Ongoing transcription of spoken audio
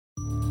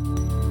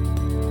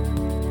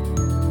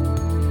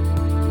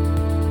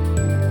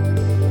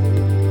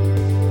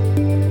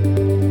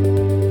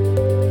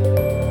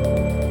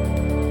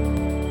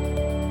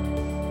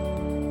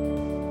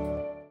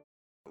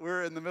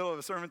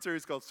sermon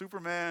series called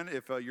SuperMan.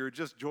 If you're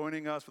just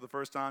joining us for the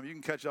first time, you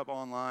can catch up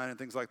online and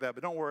things like that.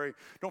 But don't worry,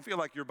 don't feel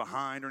like you're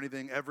behind or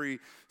anything. Every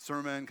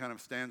sermon kind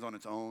of stands on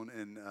its own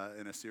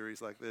in a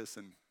series like this.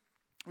 And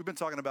we've been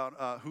talking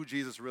about who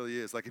Jesus really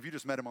is. Like if you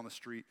just met him on the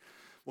street,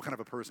 what kind of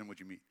a person would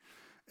you meet?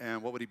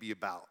 And what would he be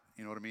about?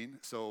 You know what I mean?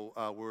 So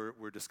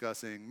we're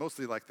discussing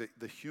mostly like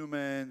the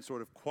human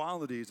sort of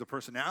qualities, the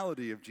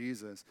personality of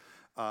Jesus,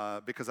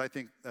 because I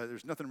think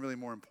there's nothing really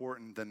more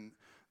important than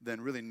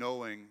really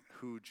knowing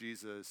who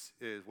Jesus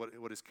is,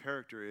 what his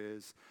character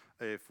is,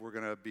 if we're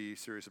going to be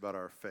serious about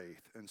our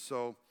faith. And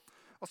so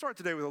I'll start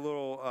today with a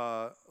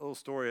little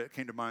story that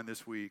came to mind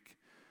this week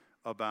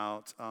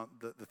about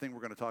the thing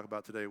we're going to talk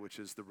about today, which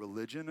is the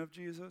religion of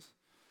Jesus.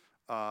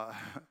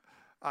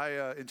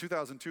 In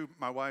 2002,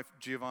 my wife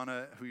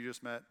Giovanna, who you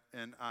just met,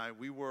 and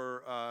we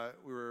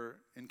were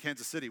in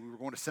Kansas City. We were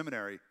going to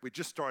seminary. We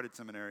just started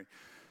seminary,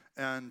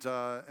 and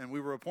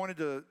we were appointed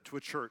to a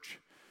church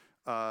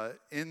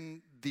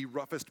in the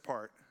roughest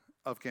part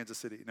of Kansas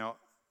City. Now,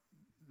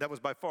 that was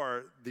by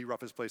far the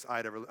roughest place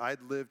I'd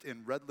lived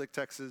in Red Lick,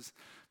 Texas,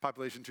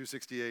 population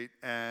 268,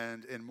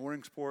 and in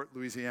Morningsport,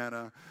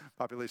 Louisiana,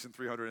 population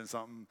 300 and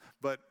something.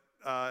 But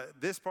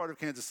this part of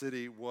Kansas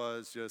City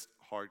was just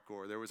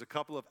hardcore. There was a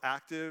couple of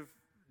active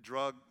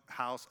drug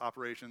house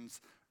operations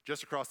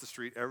just across the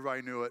street.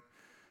 Everybody knew it.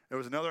 There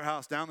was another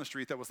house down the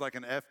street that was like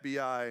an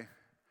FBI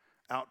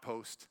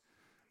outpost.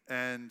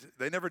 And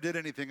they never did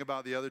anything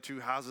about the other two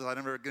houses. I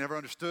never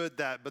understood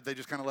that, but they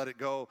just kind of let it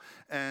go.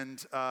 And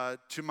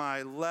to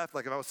my left,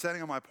 like if I was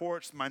sitting on my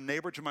porch, my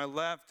neighbor to my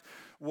left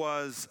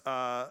was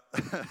a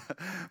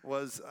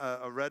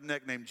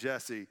redneck named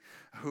Jesse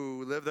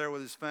who lived there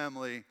with his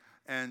family.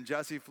 And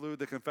Jesse flew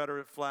the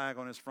Confederate flag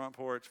on his front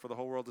porch for the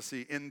whole world to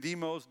see in the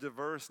most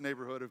diverse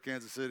neighborhood of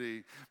Kansas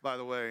City, by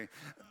the way.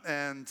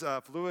 And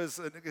flew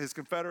his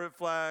Confederate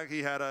flag.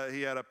 He had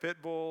a pit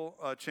bull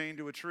chained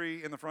to a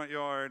tree in the front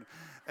yard,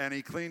 and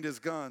he cleaned his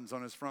guns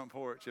on his front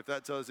porch. If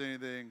that tells you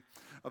anything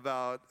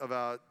about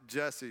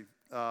Jesse,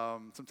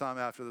 sometime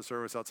after the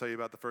service, I'll tell you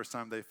about the first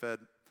time they fed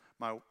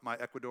my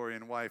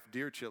Ecuadorian wife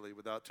deer chili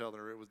without telling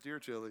her it was deer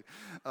chili.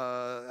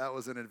 That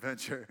was an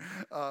adventure.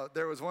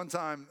 There was one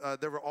time,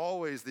 there were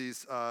always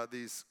these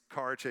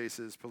car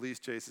chases, police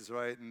chases,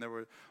 right? And there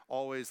were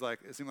always, like,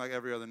 it seemed like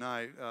every other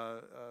night,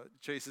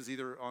 chases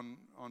either on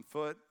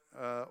foot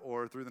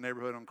or through the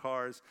neighborhood on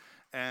cars.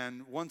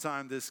 And one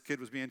time this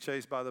kid was being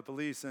chased by the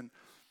police, and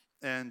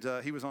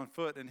he was on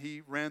foot, and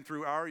he ran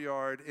through our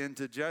yard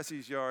into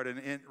Jesse's yard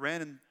and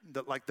ran in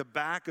the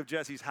back of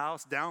Jesse's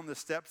house, down the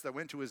steps that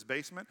went to his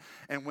basement,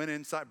 and went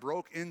inside,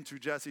 broke into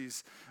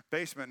Jesse's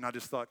basement. And I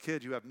just thought,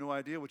 kid, you have no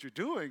idea what you're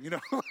doing. You know,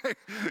 like,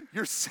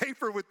 you're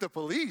safer with the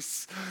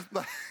police.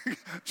 Like,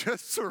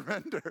 just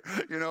surrender.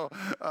 You know,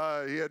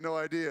 he had no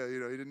idea. You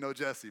know, he didn't know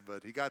Jesse,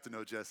 but he got to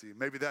know Jesse.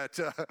 Maybe that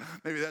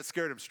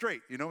scared him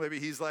straight. You know, maybe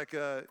he's like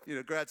a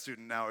grad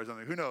student now or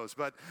something. Who knows?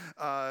 But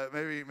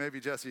maybe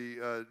Jesse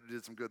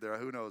did some good there.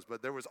 Who knows?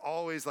 But there was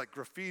always like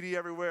graffiti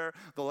everywhere.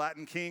 The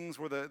Latin Kings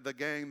were the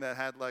gang that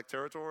had like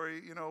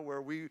territory, you know,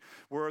 where we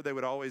were. They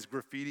would always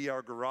graffiti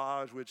our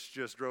garage, which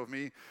just drove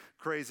me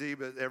crazy.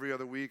 But every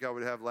other week I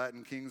would have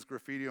Latin Kings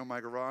graffiti on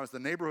my garage. The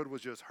neighborhood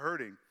was just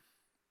hurting.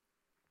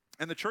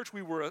 And the church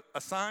we were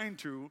assigned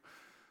to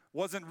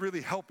wasn't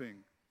really helping.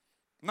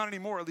 Not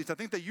anymore, at least. I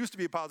think they used to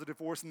be a positive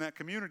force in that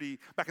community.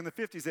 Back in the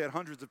 50s, they had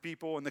hundreds of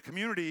people, and the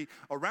community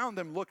around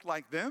them looked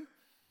like them.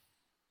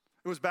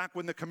 It was back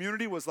when the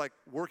community was like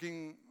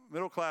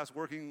middle-class,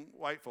 working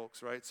white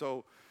folks, right?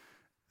 So,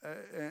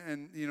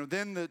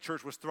 then the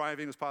church was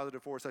thriving, it was a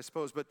positive force, I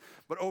suppose. But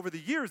over the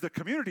years, the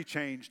community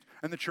changed,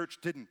 and the church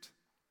didn't.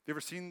 You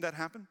ever seen that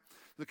happen?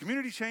 The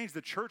community changed,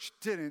 the church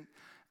didn't.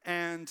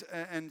 And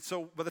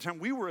so by the time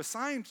we were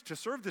assigned to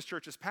serve this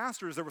church as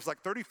pastors, there was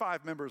like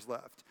 35 members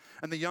left.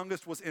 And the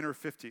youngest was in her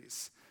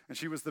 50s. And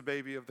she was the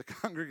baby of the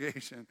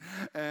congregation.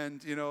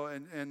 And,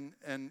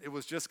 and it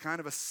was just kind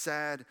of a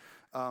sad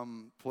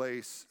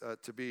place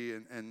to be.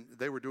 And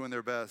they were doing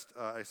their best,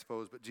 I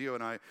suppose. But Gio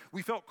and I,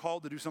 we felt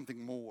called to do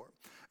something more.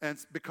 And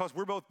because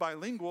we're both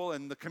bilingual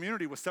and the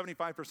community was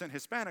 75%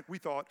 Hispanic, we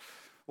thought,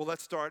 well,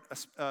 let's start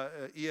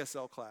an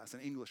ESL class,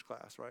 an English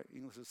class, right?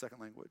 English is a second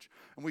language.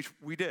 And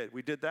we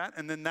did that.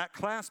 And then that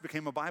class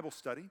became a Bible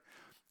study.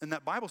 And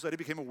that Bible study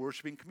became a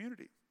worshiping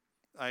community,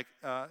 like,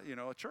 a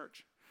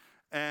church.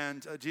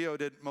 And Gio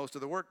did most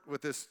of the work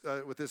with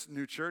this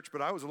new church, but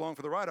I was along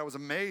for the ride. I was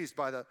amazed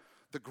by the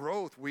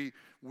growth.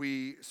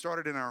 We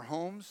started in our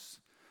homes,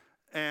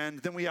 and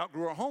then we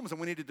outgrew our homes,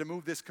 and we needed to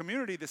move this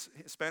community, this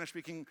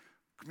Spanish-speaking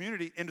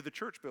community, into the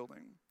church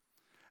building.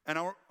 And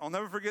I'll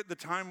never forget the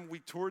time we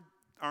toured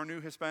our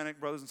new Hispanic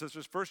brothers and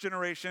sisters, first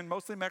generation,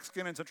 mostly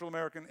Mexican and Central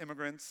American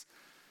immigrants,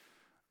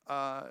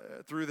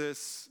 through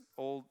this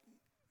old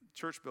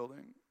church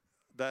building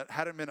that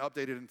hadn't been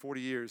updated in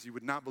 40 years. You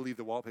would not believe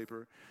the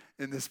wallpaper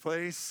in this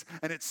place.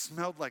 And it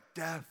smelled like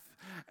death.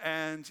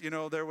 And,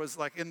 there was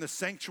like in the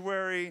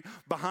sanctuary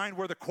behind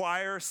where the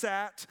choir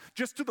sat,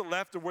 just to the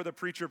left of where the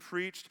preacher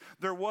preached,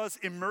 there was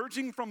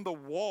emerging from the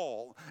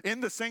wall in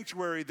the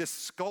sanctuary this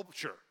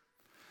sculpture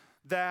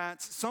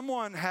that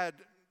someone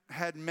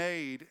had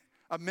made,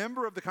 a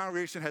member of the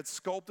congregation had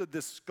sculpted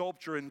this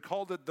sculpture and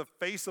called it the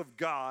face of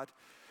God,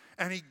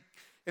 and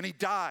he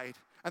died.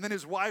 And then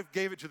his wife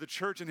gave it to the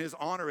church in his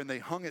honor, and they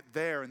hung it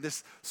there. And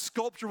this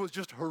sculpture was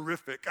just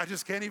horrific. I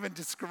just can't even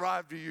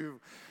describe to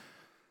you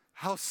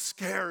how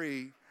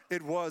scary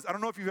it was. I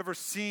don't know if you've ever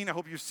seen, I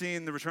hope you've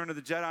seen The Return of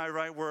the Jedi,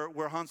 right,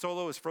 where Han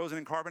Solo is frozen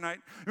in carbonite.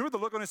 Remember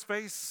the look on his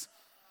face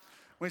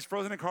when he's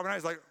frozen in carbonite?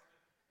 He's like,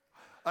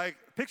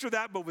 picture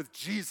that, but with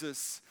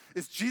Jesus.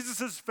 It's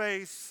Jesus'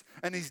 face,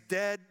 and he's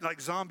dead, like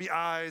zombie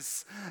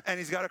eyes, and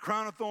he's got a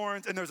crown of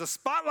thorns, and there's a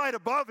spotlight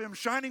above him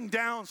shining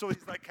down, so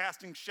he's like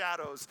casting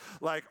shadows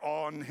like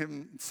on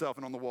himself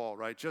and on the wall,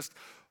 right? Just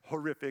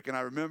horrific. And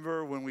I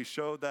remember when we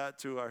showed that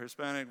to our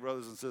Hispanic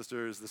brothers and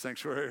sisters, the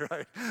sanctuary,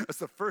 right? That's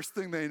the first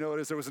thing they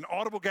noticed. There was an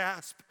audible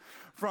gasp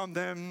from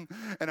them,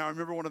 and I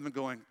remember one of them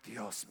going,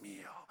 Dios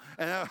mío.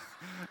 And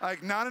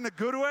like not in a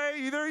good way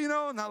either,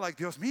 not like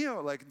Dios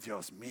mío, like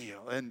Dios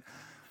mío. And,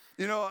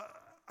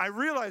 I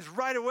realized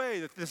right away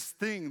that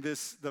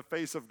the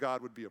face of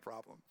God would be a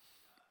problem.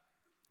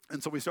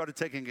 And so we started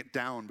taking it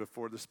down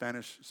before the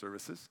Spanish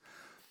services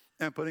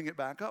and putting it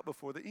back up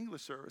before the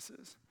English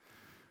services.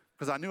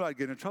 Because I knew I'd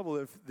get in trouble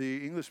if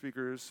the English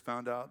speakers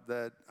found out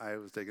that I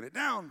was taking it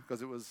down,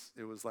 because it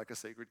was like a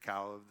sacred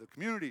cow of the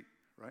community,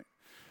 right?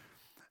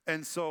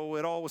 And so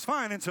it all was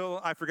fine until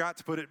I forgot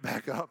to put it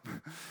back up.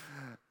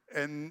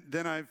 And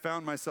then I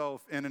found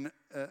myself in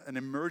an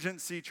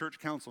emergency church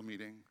council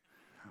meeting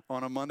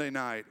on a Monday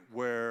night,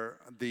 where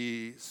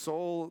the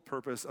sole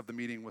purpose of the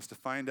meeting was to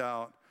find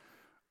out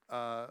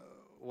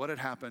what had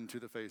happened to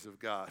the face of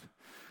God.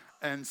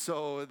 And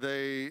so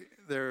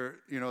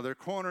they're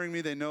cornering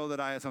me. They know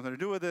that I had something to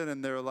do with it,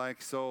 and they're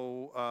like,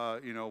 so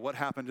what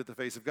happened to the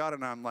face of God?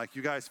 And I'm like,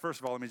 you guys, first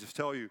of all, let me just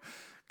tell you,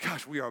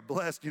 gosh, we are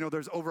blessed.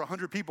 There's over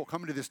 100 people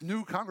coming to this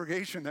new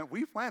congregation that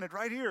we planted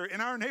right here in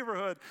our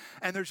neighborhood,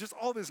 and there's just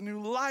all this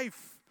new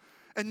life.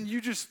 And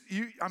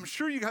I'm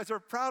sure you guys are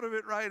proud of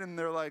it, right? And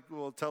they're like,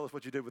 well, tell us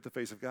what you did with the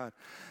face of God.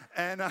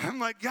 And I'm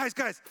like, guys,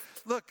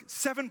 look,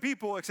 7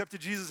 people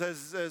accepted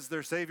Jesus as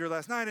their Savior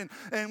last night.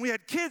 And we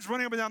had kids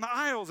running up and down the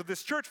aisles of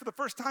this church for the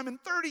first time in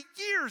 30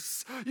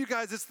 years. You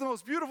guys, it's the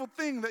most beautiful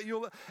thing that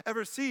you'll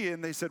ever see.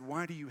 And they said,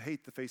 why do you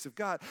hate the face of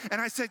God? And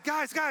I said,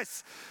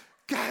 guys,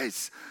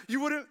 you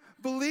wouldn't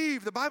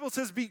believe. The Bible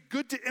says be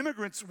good to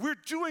immigrants. We're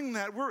doing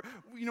that. We're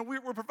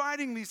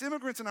providing these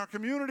immigrants in our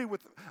community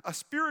with a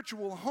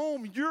spiritual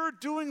home. You're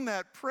doing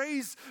that.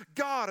 Praise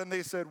God. And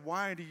they said,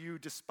 why do you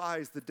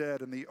despise the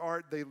dead and the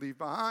art they leave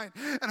behind?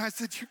 And I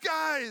said, you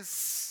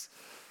guys.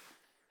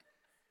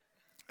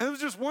 And it was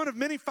just one of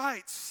many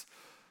fights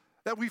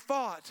that we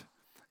fought.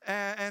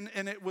 And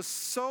it was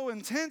so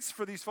intense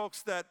for these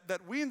folks that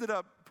we ended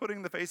up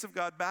putting the face of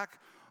God back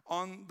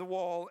on the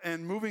wall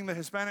and moving the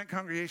Hispanic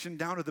congregation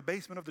down to the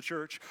basement of the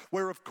church,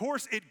 where of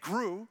course it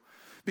grew,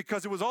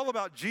 because it was all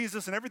about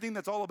Jesus, and everything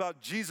that's all about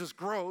Jesus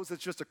grows.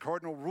 It's just a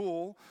cardinal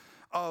rule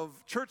of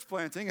church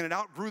planting, and it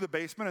outgrew the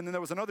basement. And then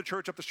there was another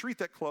church up the street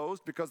that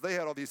closed, because they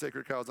had all these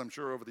sacred cows, I'm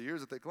sure, over the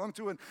years that they clung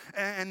to,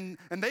 and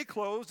they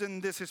closed,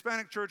 and this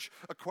Hispanic church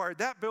acquired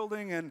that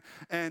building,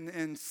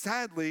 and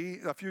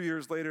sadly, a few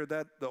years later,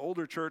 the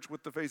older church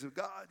with the face of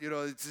God,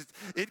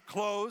 it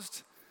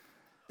closed.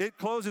 It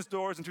closed its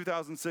doors in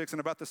 2006, and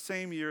about the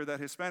same year,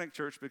 that Hispanic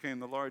church became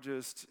the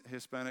largest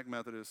Hispanic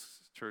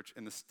Methodist church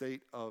in the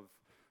state of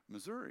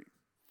Missouri.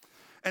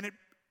 And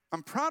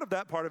I'm proud of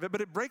that part of it,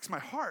 but it breaks my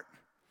heart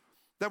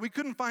that we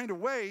couldn't find a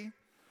way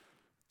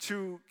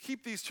to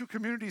keep these two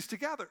communities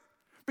together.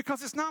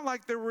 Because it's not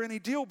like there were any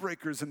deal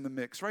breakers in the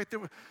mix, right?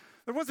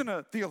 There wasn't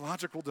a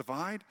theological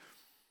divide.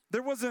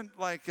 There wasn't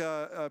like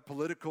a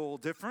political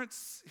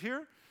difference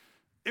here.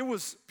 It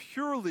was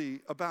purely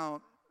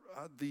about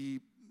the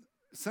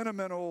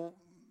sentimental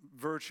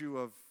virtue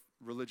of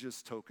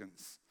religious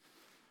tokens.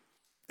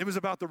 It was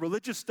about the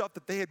religious stuff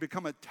that they had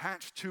become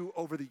attached to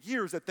over the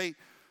years, that they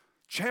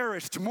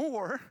cherished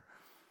more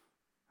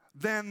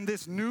than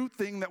this new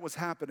thing that was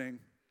happening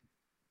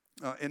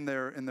in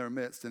their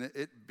midst. And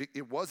it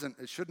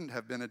shouldn't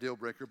have been a deal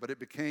breaker, but it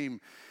became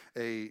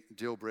a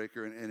deal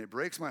breaker. And it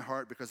breaks my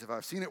heart, because if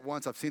I've seen it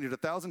once, I've seen it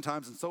 1,000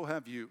 times, and so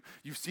have you.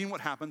 You've seen what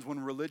happens when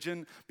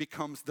religion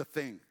becomes the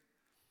thing.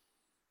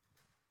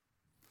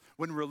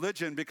 When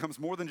religion becomes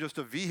more than just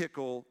a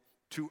vehicle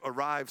to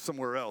arrive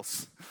somewhere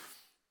else.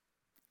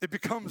 It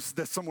becomes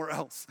the somewhere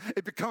else.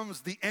 It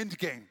becomes the end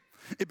game.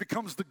 It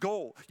becomes the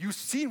goal. You've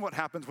seen what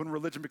happens when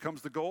religion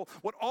becomes the goal.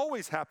 What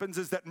always happens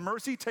is that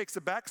mercy takes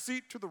a back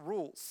seat to the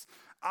rules.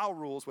 Our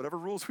rules, whatever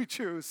rules we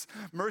choose,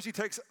 mercy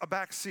takes a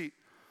back seat.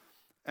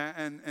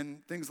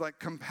 And things like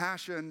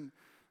compassion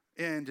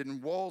end,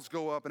 and walls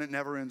go up, and it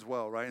never ends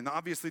well, right? And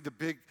obviously the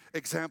big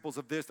examples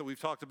of this that we've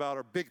talked about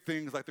are big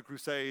things like the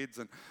Crusades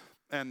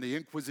and the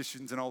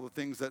Inquisitions and all the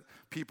things that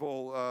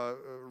people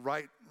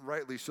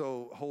rightly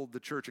so hold the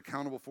church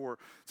accountable for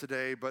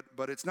today.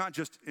 But it's not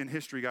just in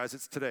history, guys.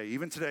 It's today.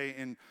 Even today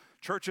in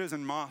churches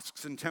and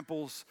mosques and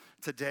temples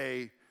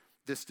today,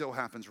 this still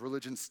happens.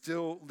 Religion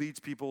still leads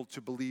people to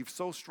believe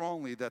so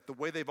strongly that the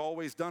way they've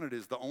always done it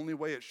is the only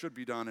way it should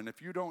be done. And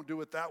if you don't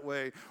do it that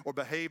way or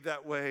behave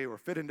that way or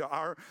fit into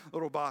our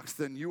little box,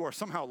 then you are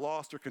somehow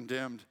lost or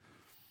condemned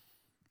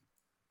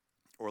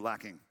or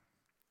lacking.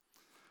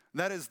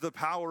 That is the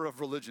power of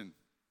religion,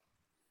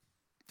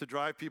 to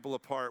drive people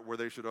apart where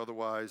they should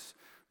otherwise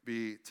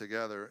be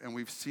together. And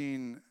we've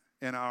seen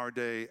in our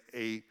day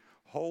a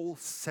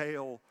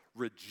wholesale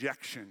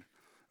rejection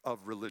of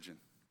religion.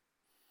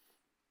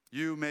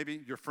 You,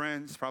 maybe your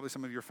friends, probably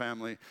some of your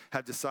family,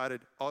 have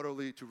decided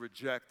utterly to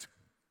reject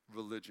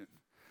religion.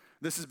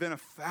 This has been a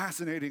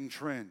fascinating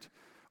trend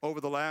over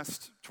the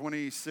last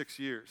 26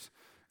 years.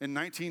 In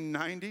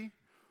 1990,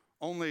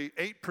 only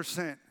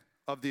 8%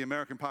 of the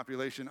American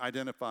population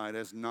identified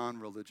as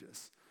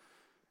non-religious.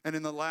 And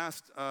in the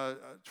last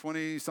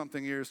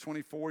 20-something years,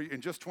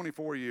 in just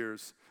 24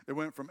 years, it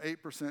went from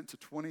 8% to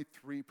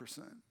 23%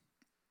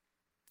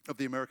 of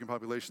the American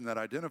population that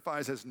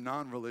identifies as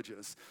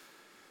non-religious.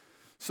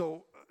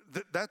 So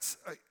that's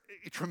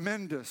a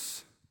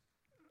tremendous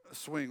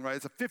swing, right?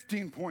 It's a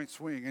 15-point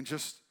swing in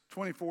just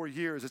 24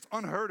 years. It's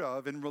unheard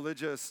of in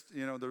religious,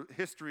 the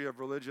history of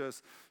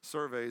religious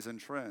surveys and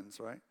trends,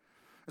 right?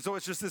 And so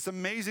it's just this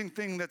amazing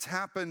thing that's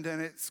happened,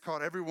 and it's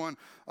caught everyone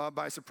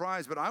by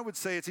surprise. But I would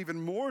say it's even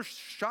more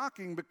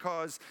shocking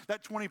because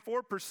that 24%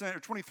 or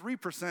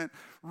 23%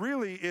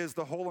 really is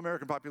the whole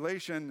American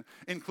population,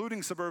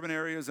 including suburban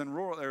areas and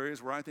rural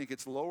areas, where I think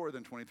it's lower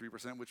than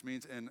 23%, which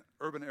means in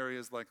urban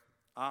areas like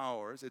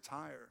ours, it's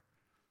higher.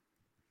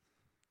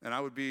 And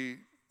I would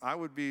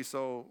be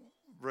so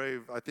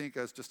brave, I think,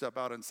 as to step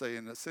out and say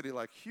in a city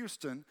like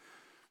Houston,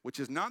 which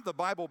is not the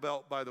Bible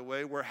Belt, by the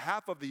way, where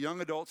half of the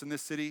young adults in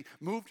this city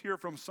moved here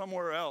from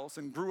somewhere else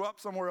and grew up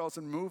somewhere else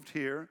and moved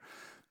here,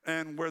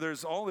 and where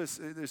there's all this,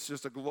 it's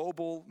just a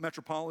global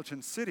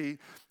metropolitan city,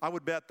 I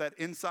would bet that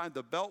inside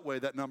the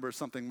Beltway, that number is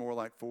something more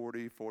like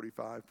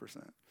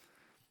 45%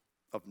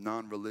 of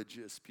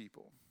non-religious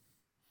people.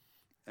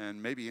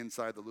 And maybe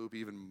inside the loop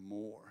even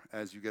more.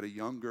 As you get a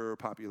younger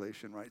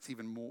population, right, it's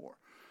even more.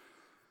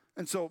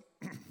 And so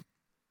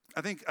I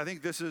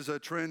think this is a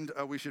trend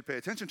we should pay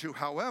attention to.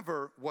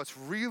 However, what's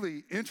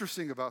really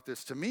interesting about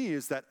this to me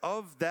is that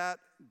of that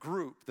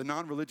group, the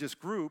non-religious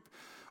group,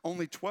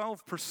 only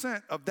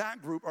 12% of that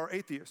group are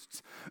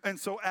atheists. And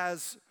so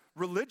as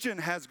religion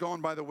has gone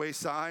by the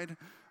wayside,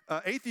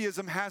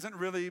 atheism hasn't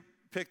really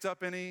picked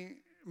up any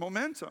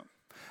momentum.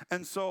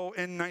 And so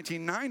in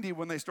 1990,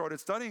 when they started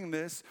studying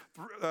this,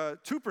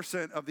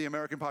 2% of the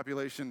American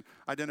population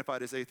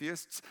identified as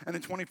atheists. And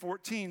in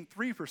 2014,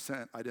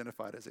 3%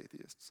 identified as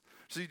atheists.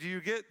 So do you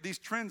get, these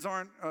trends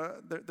aren't,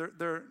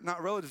 they're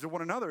not relative to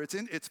one another.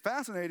 It's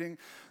fascinating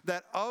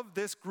that of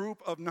this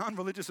group of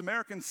non-religious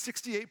Americans,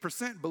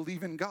 68%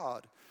 believe in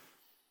God.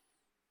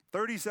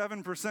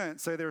 37%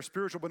 say they're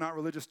spiritual but not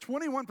religious.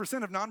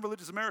 21% of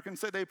non-religious Americans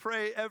say they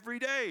pray every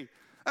day.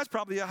 That's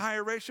probably a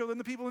higher ratio than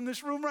the people in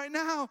this room right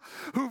now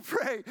who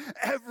pray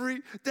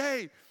every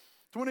day.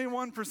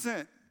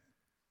 21%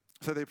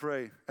 say they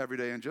pray every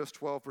day, and just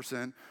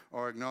 12%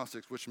 are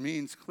agnostics, which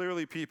means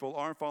clearly people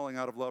are falling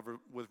out of love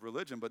with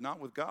religion, but not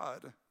with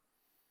God.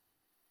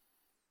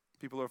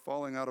 People are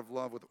falling out of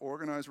love with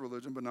organized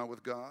religion, but not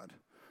with God.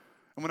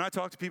 And when I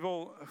talk to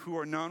people who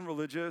are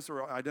non-religious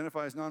or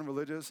identify as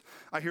non-religious,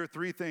 I hear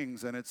three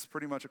things, and it's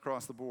pretty much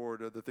across the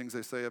board. The things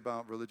they say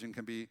about religion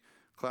can be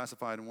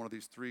classified in one of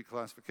these three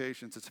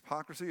classifications. It's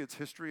hypocrisy, it's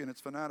history, and it's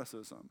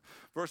fanaticism.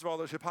 First of all,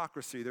 there's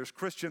hypocrisy. There's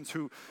Christians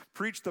who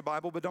preach the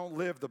Bible but don't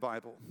live the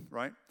Bible,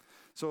 right?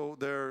 So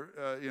they're,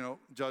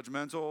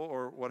 judgmental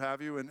or what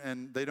have you,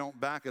 and they don't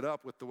back it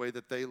up with the way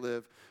that they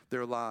live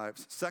their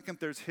lives. Second,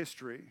 there's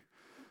history.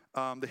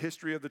 The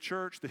history of the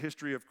church, the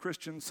history of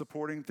Christians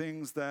supporting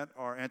things that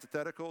are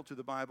antithetical to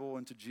the Bible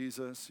and to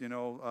Jesus,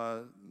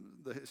 the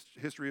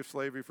history of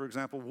slavery, for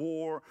example,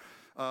 war,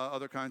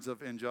 other kinds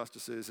of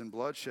injustices and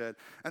bloodshed.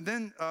 And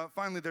then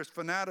finally, there's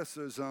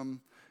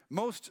fanaticism.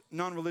 Most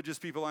non-religious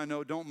people I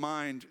know don't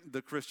mind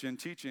the Christian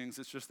teachings.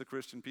 It's just the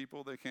Christian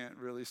people they can't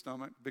really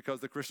stomach,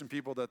 because the Christian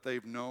people that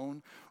they've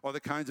known are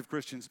the kinds of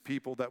Christian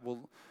people that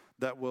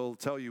will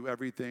tell you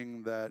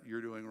everything that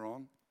you're doing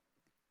wrong,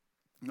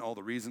 and all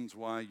the reasons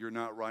why you're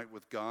not right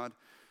with God,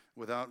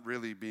 without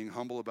really being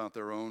humble about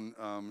their own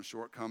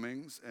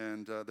shortcomings.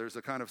 And there's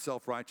a kind of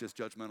self-righteous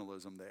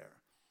judgmentalism there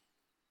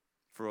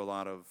for a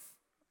lot of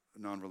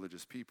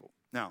non-religious people.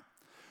 Now,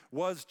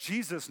 was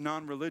Jesus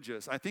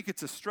non-religious? I think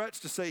it's a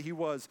stretch to say he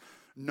was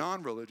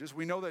non-religious.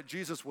 We know that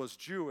Jesus was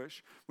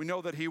Jewish. We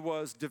know that he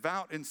was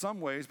devout in some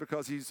ways,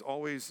 because he's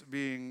always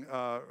being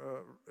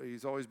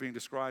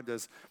described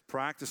as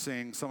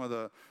practicing some of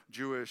the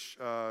Jewish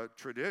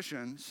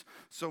traditions.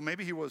 So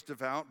maybe he was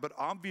devout, but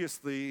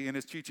obviously in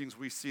his teachings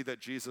we see that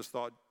Jesus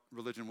thought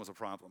religion was a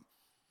problem.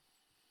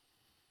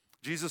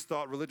 Jesus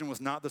thought religion was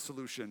not the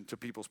solution to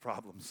people's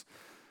problems,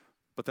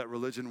 but that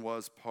religion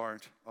was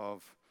part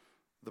of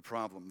the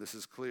problem. This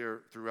is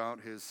clear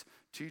throughout his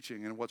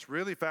teaching. And what's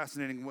really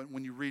fascinating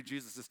when you read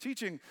Jesus'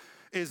 teaching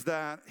is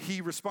that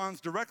he responds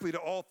directly to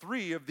all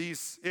three of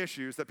these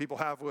issues that people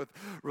have with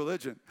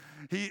religion.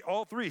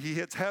 All three he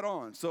hits head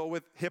on. So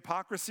with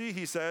hypocrisy,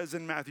 he says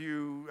in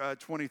Matthew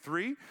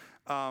 23,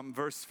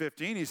 verse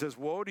 15, he says,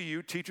 "Woe to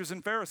you, teachers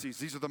and Pharisees.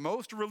 These are the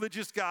most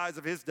religious guys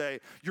of his day.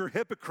 You're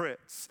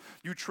hypocrites.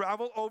 You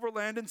travel over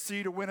land and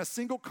sea to win a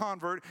single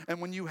convert,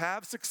 and when you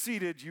have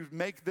succeeded, you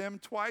make them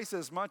twice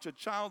as much a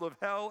child of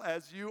hell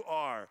as you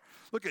are."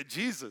 Look at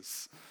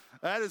Jesus.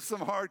 That is some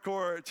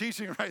hardcore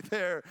teaching right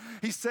there.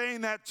 He's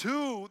saying that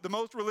to the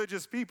most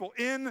religious people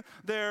in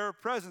their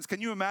presence. Can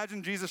you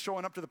imagine Jesus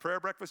showing up to the prayer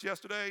breakfast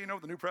yesterday,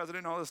 the new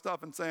president and all this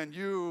stuff, and saying,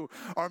 "You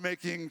are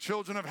making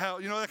children of hell,"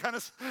 that kind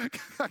of.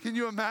 Can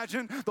you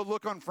imagine the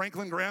look on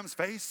Franklin Graham's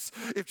face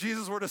if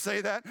Jesus were to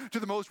say that to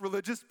the most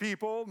religious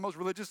people, most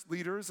religious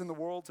leaders in the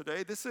world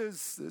today? This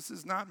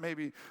is not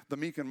maybe the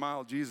meek and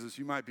mild Jesus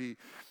you might be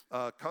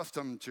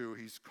accustomed to.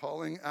 He's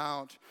calling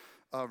out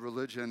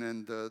religion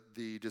and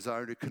the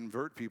desire to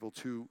convert people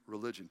to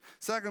religion.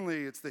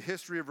 Secondly, it's the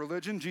history of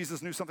religion.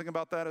 Jesus knew something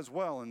about that as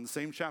well in the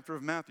same chapter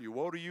of Matthew.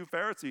 "Woe to you,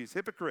 Pharisees,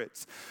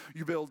 hypocrites!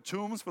 You build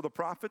tombs for the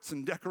prophets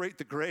and decorate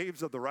the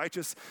graves of the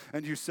righteous,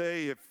 and you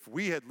say, if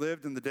we had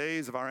lived in the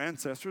days of our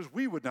ancestors,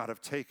 we would not have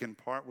taken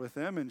part with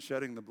them in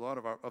shedding the blood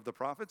of the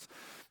prophets.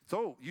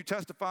 So you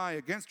testify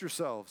against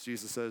yourselves,"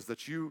 Jesus says,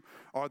 "that you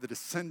are the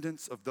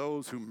descendants of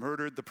those who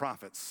murdered the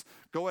prophets.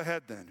 Go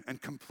ahead then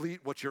and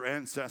complete what your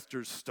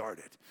ancestors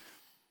started."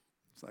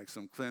 It's like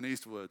some Clint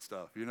Eastwood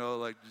stuff,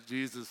 like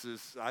Jesus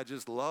is,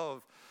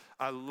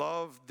 I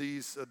love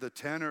these, the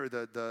tenor,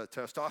 the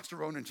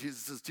testosterone in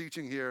Jesus'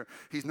 teaching here.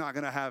 He's not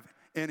going to have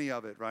any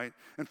of it, right?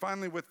 And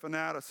finally, with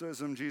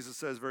fanaticism, Jesus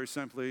says very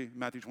simply,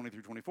 Matthew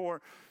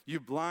 23-24, "You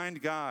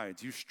blind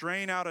guides, you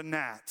strain out a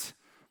gnat,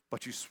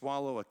 but you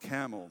swallow a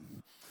camel."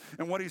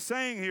 And what he's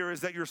saying here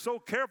is that you're so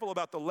careful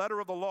about the letter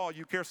of the law,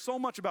 you care so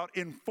much about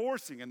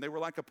enforcing, and they were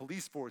like a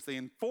police force. They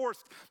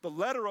enforced the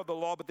letter of the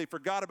law, but they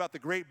forgot about the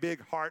great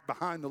big heart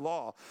behind the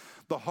law.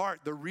 The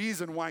heart, the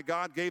reason why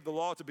God gave the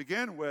law to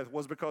begin with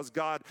was because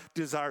God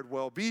desired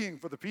well-being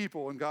for the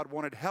people, and God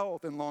wanted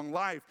health and long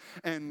life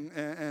and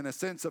a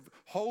sense of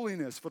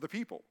holiness for the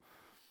people.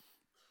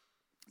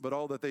 But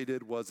all that they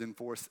did was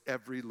enforce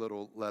every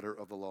little letter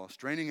of the law,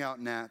 straining out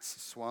gnats,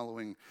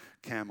 swallowing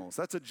camels.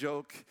 That's a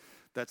joke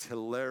that's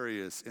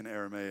hilarious in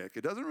Aramaic.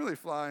 It doesn't really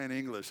fly in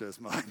English as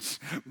much,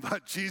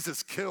 but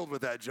Jesus killed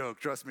with that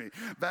joke, trust me,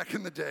 back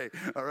in the day,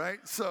 all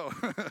right? So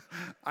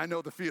I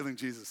know the feeling,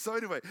 Jesus. So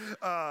anyway,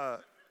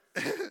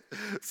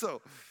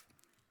 so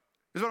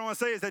here's what I want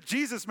to say is that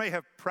Jesus may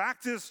have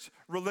practiced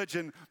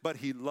religion, but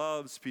he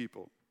loves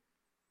people.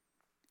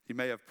 He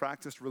may have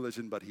practiced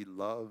religion, but he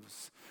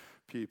loves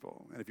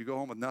people. And if you go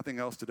home with nothing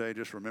else today,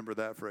 just remember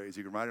that phrase.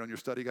 You can write it on your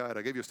study guide.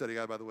 I gave you a study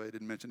guide, by the way. I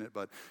didn't mention it,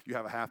 but you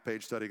have a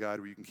half-page study guide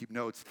where you can keep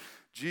notes.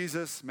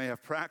 Jesus may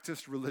have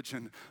practiced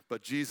religion,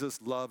 but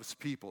Jesus loves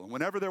people. And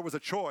whenever there was a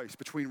choice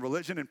between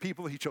religion and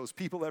people, he chose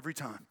people every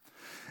time.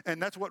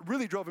 And that's what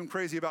really drove him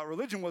crazy about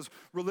religion, was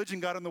religion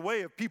got in the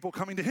way of people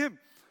coming to him.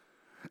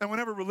 And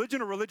whenever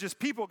religion or religious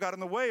people got in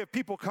the way of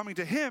people coming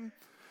to him,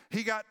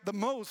 he got the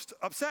most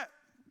upset.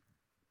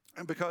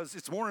 And because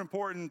it's more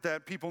important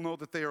that people know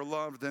that they are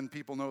loved than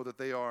people know that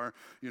they are,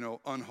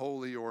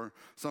 unholy or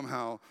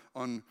somehow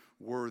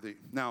unworthy.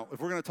 Now, if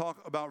we're going to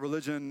talk about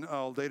religion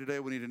all day today,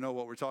 we need to know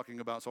what we're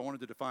talking about. So I wanted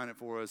to define it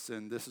for us,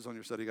 and this is on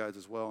your study guides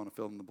as well, and a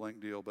fill-in-the-blank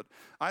deal. But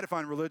I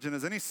define religion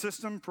as any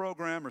system,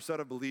 program, or set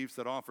of beliefs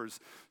that offers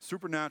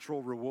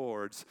supernatural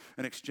rewards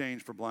in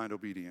exchange for blind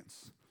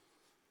obedience.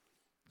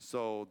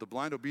 So the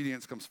blind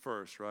obedience comes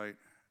first, right?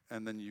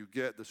 And then you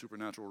get the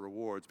supernatural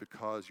rewards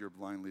because you're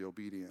blindly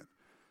obedient.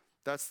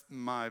 That's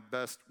my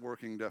best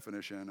working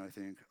definition, I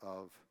think,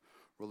 of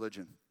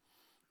religion.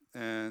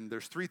 And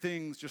there's three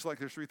things, just like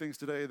there's three things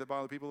today that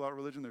bother people about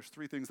religion, there's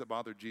three things that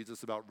bothered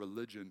Jesus about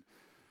religion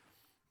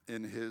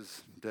in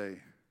his day.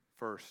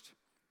 First,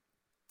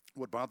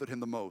 what bothered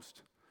him the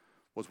most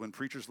was when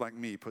preachers like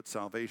me put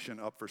salvation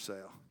up for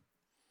sale.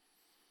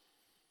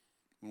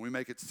 When we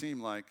make it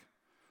seem like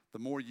the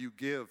more you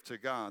give to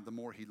God, the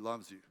more he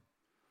loves you,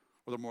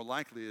 or the more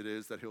likely it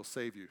is that he'll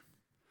save you.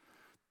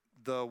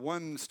 The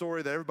one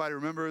story that everybody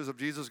remembers of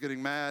Jesus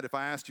getting mad, if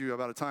I asked you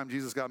about a time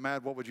Jesus got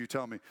mad, what would you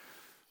tell me?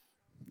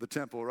 The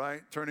temple,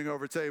 right? Turning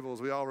over tables.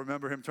 We all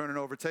remember him turning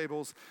over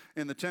tables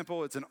in the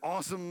temple. It's an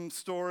awesome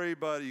story,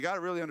 but you got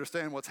to really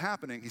understand what's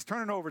happening. He's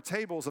turning over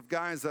tables of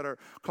guys that are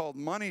called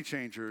money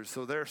changers.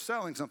 So they're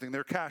selling something.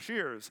 They're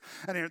cashiers,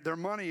 and their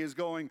money is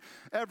going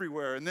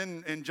everywhere. And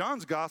then in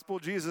John's gospel,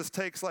 Jesus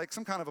takes like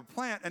some kind of a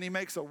plant, and he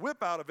makes a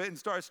whip out of it and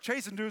starts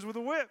chasing dudes with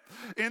a whip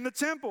in the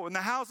temple, in the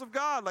house of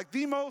God, like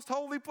the most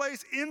holy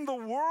place in the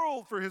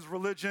world for his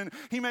religion.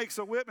 He makes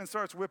a whip and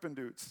starts whipping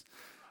dudes.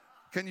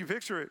 Can you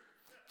picture it?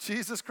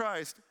 Jesus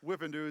Christ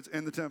whipping dudes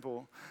in the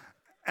temple.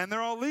 And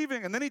they're all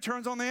leaving. And then he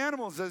turns on the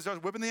animals and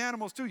starts whipping the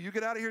animals too. You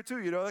get out of here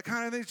too. That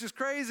kind of thing's just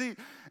crazy.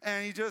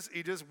 And he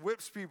just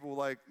whips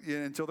people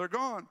until they're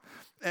gone.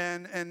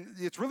 And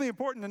it's really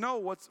important to know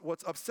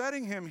what's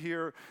upsetting him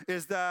here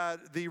is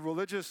that the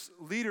religious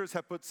leaders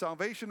have put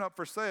salvation up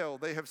for sale.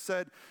 They have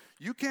said,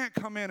 you can't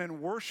come in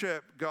and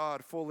worship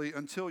God fully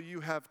until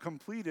you have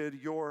completed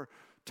your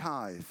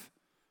tithe.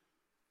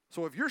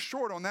 So if you're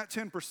short on that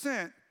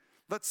 10%,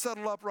 let's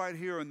settle up right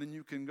here, and then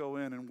you can go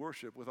in and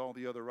worship with all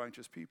the other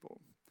righteous people.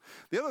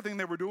 The other thing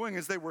they were doing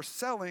is they were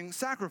selling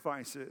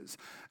sacrifices.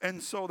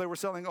 And so they were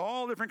selling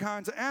all different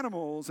kinds of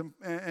animals.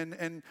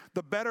 And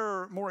the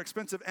better, more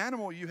expensive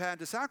animal you had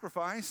to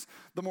sacrifice,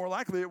 the more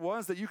likely it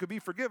was that you could be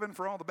forgiven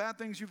for all the bad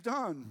things you've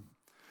done.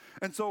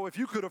 And so if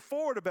you could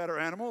afford a better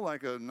animal,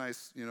 like a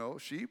nice,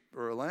 sheep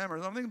or a lamb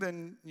or something,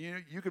 then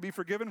you could be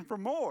forgiven for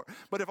more.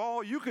 But if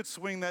all you could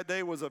swing that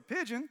day was a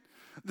pigeon,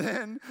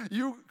 then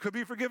you could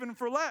be forgiven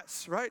for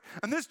less, right?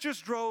 And this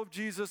just drove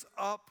Jesus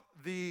up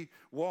the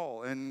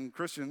wall. And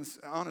Christians,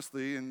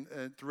 honestly, and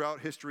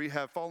throughout history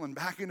have fallen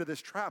back into this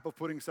trap of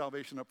putting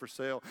salvation up for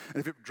sale. And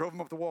if it drove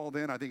them up the wall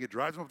then, I think it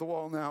drives them up the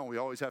wall now. We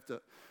always have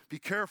to be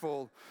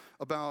careful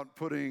about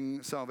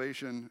putting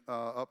salvation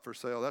up for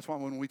sale. That's why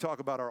when we talk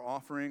about our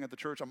offering at the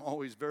church, I'm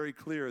always very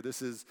clear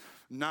this is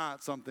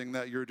not something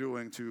that you're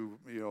doing to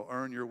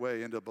earn your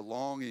way into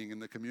belonging in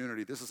the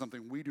community. This is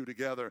something we do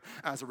together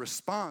as a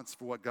response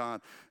for what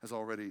God has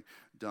already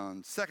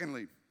done.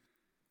 Secondly,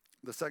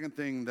 the second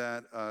thing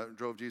that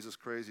drove Jesus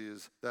crazy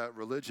is that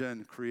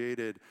religion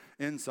created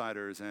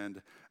insiders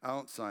and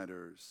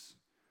outsiders.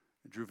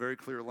 It drew very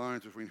clear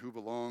lines between who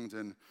belonged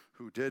and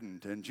who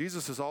didn't. And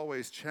Jesus is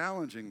always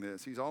challenging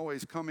this. He's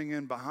always coming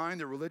in behind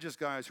the religious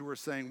guys who are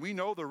saying, we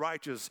know the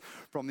righteous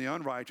from the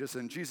unrighteous.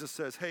 And Jesus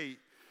says, hey,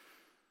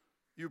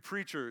 you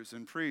preachers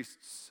and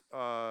priests,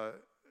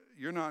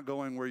 you're not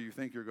going where you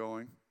think you're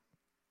going.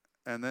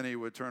 And then he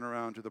would turn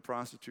around to the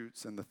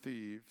prostitutes and the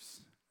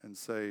thieves and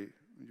say,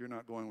 you're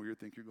not going where you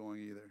think you're going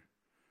either.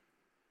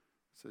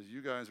 He says,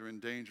 you guys are in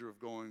danger of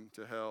going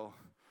to hell,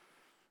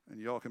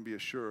 and y'all can be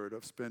assured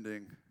of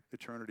spending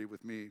eternity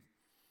with me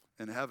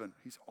in heaven.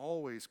 He's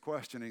always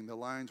questioning the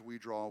lines we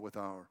draw with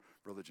our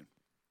religion.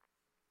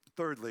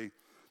 Thirdly,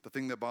 the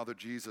thing that bothered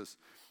Jesus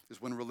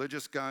is when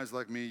religious guys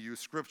like me use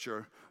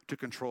Scripture to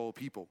control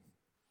people.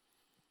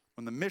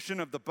 When the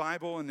mission of the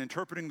Bible and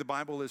interpreting the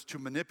Bible is to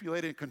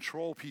manipulate and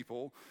control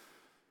people,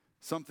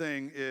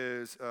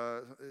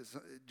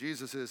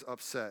 Jesus is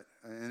upset,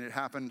 and it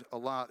happened a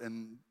lot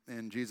in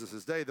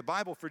Jesus' day. The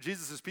Bible for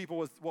Jesus' people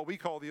was what we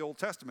call the Old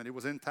Testament. It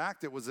was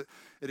intact, it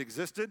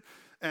existed,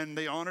 and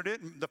they honored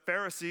it. The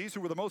Pharisees,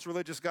 who were the most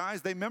religious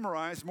guys, they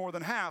memorized more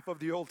than half of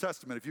the Old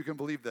Testament, if you can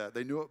believe that.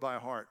 They knew it by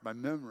heart, by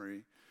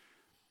memory,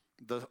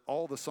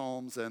 all the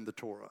Psalms and the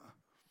Torah,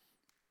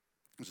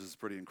 which is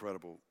pretty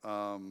incredible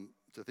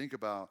to think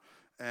about.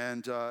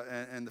 And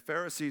the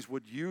Pharisees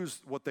would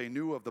use what they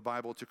knew of the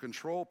Bible to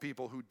control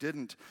people who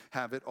didn't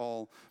have it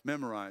all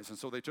memorized. And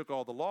so they took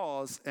all the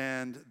laws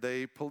and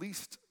they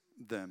policed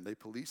them. They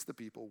policed the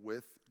people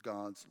with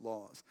God's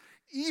laws.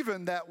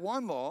 Even that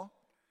one law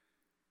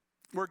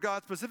where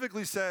God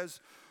specifically says,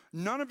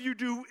 none of you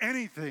do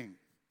anything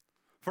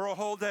for a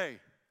whole day.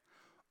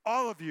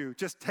 All of you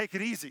just take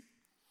it easy.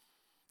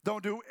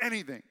 Don't do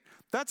anything.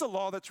 That's a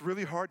law that's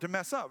really hard to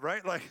mess up,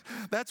 right?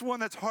 That's one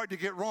that's hard to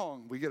get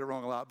wrong. We get it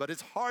wrong a lot, but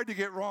it's hard to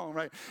get wrong,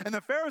 right? And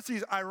the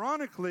Pharisees,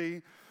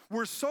 ironically,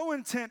 were so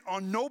intent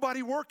on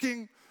nobody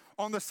working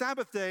on the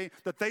Sabbath day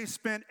that they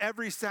spent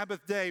every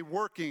Sabbath day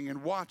working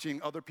and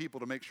watching other people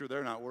to make sure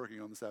they're not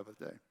working on the Sabbath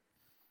day.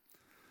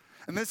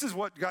 And this is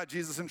what got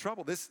Jesus in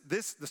trouble. The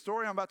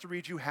story I'm about to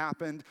read you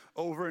happened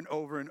over and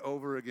over and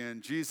over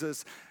again.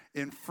 Jesus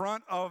in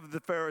front of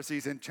the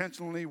Pharisees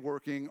intentionally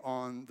working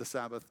on the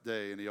Sabbath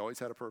day, and he always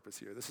had a purpose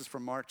here. This is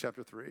from Mark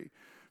chapter 3,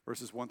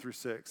 verses 1 through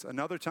 6.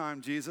 Another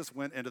time Jesus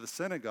went into the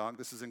synagogue,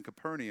 this is in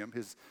Capernaum,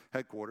 his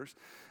headquarters,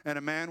 and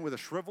a man with a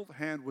shriveled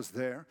hand was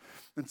there,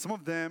 and some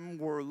of them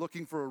were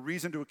looking for a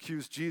reason to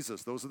accuse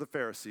Jesus. Those are the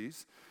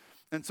Pharisees.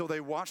 And so they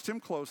watched him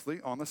closely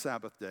on the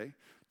Sabbath day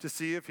to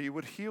see if he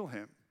would heal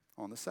him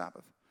on the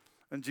Sabbath.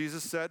 And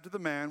Jesus said to the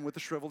man with the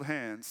shriveled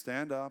hand,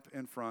 stand up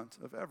in front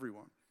of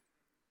everyone.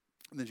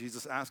 And then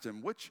Jesus asked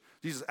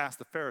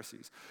the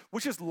Pharisees,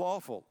 which is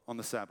lawful on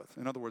the Sabbath?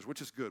 In other words,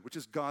 which is good, which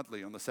is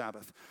godly on the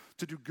Sabbath?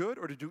 To do good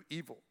or to do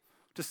evil?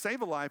 To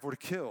save a life or to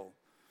kill?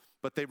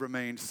 But they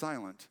remained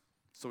silent.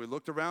 So he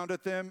looked around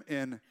at them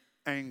in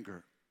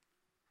anger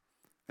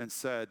and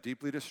said,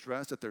 deeply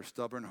distressed at their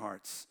stubborn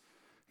hearts,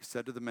 he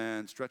said to the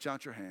man, stretch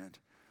out your hand.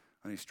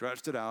 And he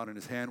stretched it out, and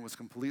his hand was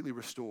completely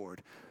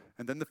restored.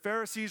 And then the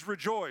Pharisees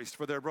rejoiced,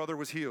 for their brother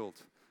was healed.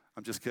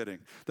 I'm just kidding.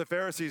 The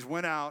Pharisees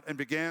went out and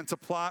began to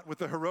plot with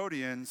the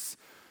Herodians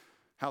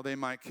how they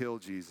might kill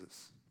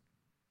Jesus.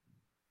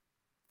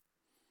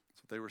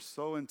 So they were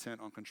so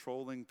intent on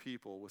controlling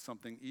people with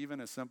something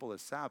even as simple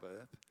as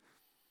Sabbath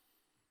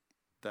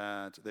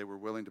that they were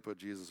willing to put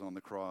Jesus on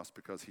the cross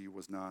because he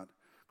was not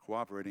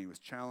cooperating. He was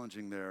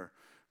challenging their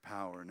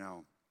power.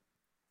 Now,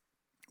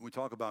 when we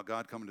talk about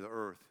God coming to the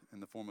earth in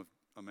the form of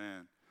a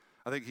man,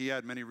 I think he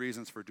had many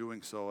reasons for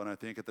doing so, and I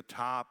think at the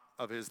top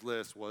of his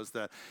list was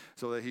that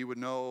so that he would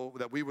know,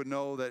 that we would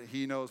know that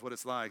he knows what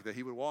it's like, that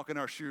he would walk in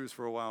our shoes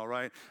for a while,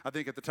 right? I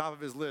think at the top of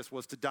his list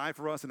was to die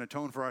for us and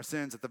atone for our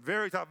sins. At the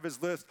very top of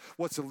his list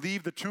was to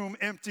leave the tomb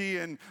empty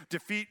and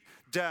defeat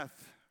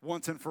death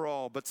once and for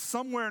all. But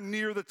somewhere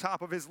near the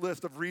top of his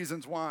list of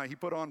reasons why he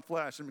put on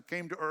flesh and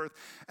came to earth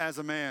as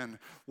a man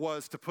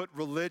was to put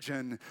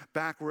religion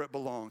back where it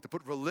belonged, to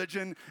put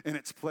religion in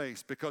its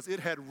place, because it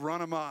had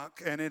run amok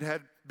and it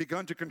had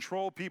begun to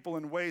control people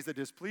in ways that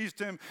displeased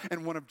him.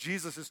 And one of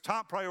Jesus'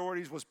 top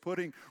priorities was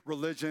putting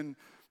religion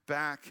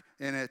back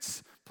in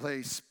its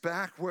place,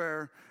 back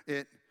where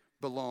it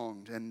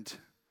belonged. And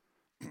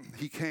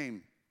he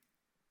came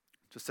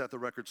to set the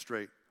record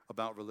straight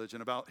about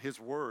religion, about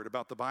his word,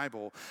 about the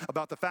Bible,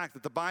 about the fact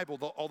that the Bible,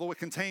 although it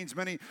contains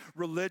many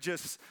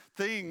religious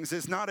things,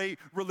 is not a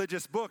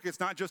religious book. It's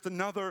not just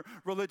another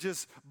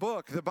religious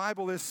book. The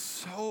Bible is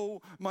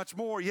so much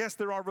more. Yes,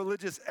 there are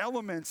religious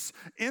elements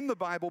in the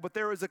Bible, but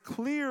there is a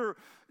clear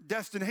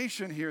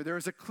destination here. There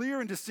is a clear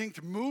and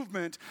distinct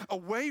movement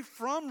away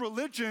from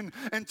religion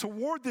and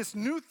toward this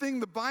new thing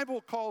the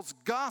Bible calls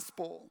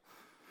gospel.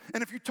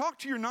 And if you talk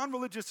to your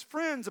non-religious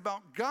friends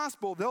about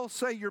gospel, they'll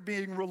say you're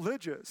being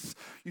religious.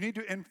 You need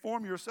to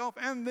inform yourself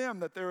and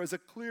them that there is a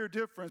clear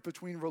difference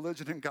between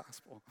religion and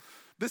gospel.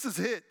 This is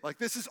it. Like,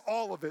 this is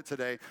all of it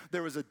today.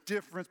 There is a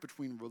difference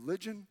between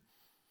religion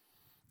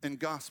and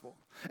gospel.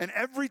 And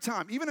every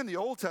time, even in the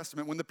Old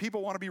Testament, when the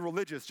people want to be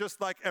religious,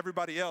 just like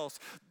everybody else,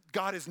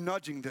 God is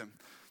nudging them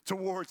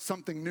towards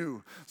something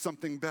new,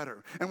 something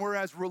better. And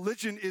whereas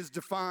religion is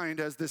defined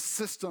as this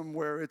system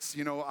where it's,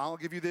 I'll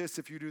give you this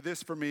if you do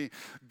this for me,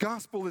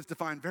 gospel is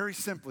defined very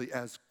simply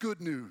as good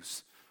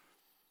news.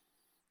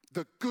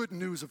 The good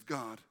news of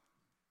God.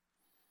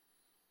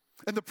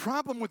 And the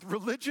problem with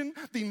religion,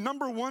 the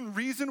number one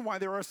reason why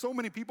there are so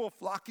many people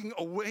flocking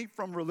away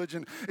from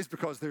religion is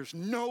because there's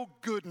no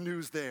good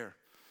news there.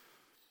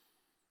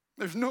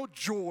 There's no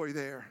joy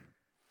there.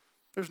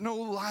 There's no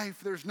life.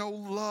 There's no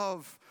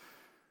love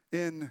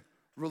in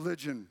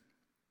religion,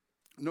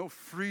 no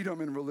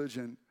freedom in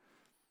religion.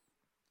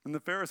 And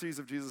the Pharisees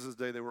of Jesus'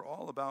 day, they were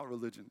all about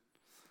religion.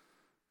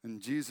 And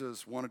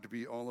Jesus wanted to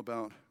be all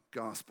about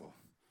gospel.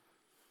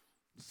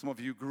 Some of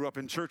you grew up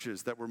in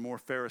churches that were more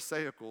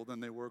Pharisaical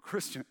than they were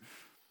Christian.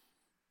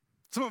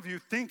 Some of you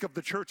think of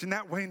the church in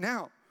that way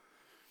now.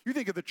 You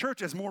think of the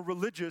church as more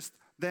religious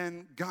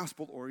than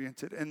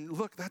gospel-oriented. And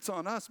look, that's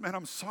on us, man.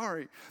 I'm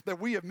sorry that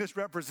we have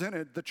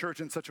misrepresented the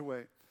church in such a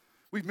way.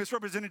 We've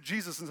misrepresented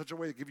Jesus in such a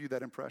way to give you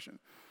that impression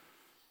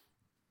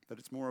that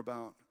it's more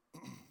about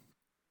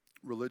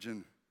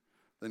religion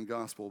than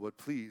gospel. But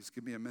please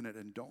give me a minute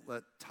and don't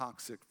let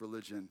toxic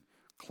religion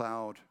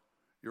cloud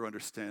your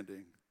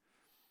understanding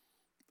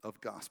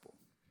of gospel.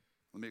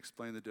 Let me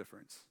explain the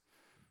difference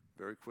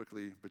very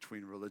quickly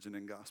between religion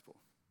and gospel.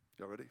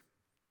 Y'all ready?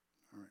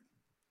 All right.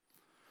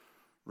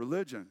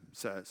 Religion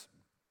says,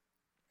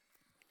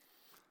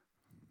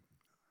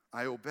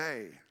 I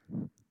obey,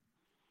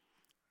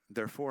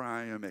 therefore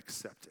I am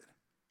accepted.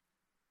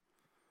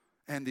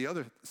 And the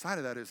other side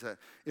of that is that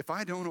if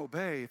I don't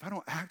obey, if I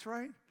don't act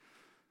right,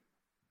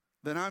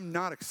 then I'm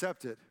not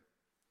accepted.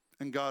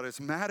 And God is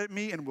mad at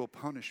me and will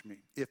punish me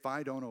if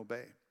I don't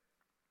obey.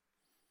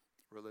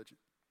 Religion.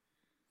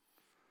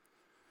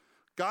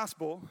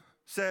 Gospel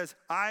says,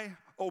 I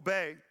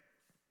obey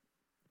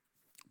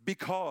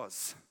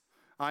because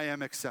I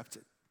am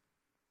accepted.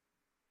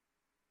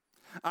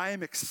 I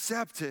am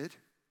accepted,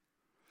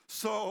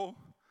 so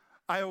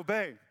I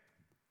obey.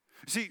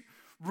 See,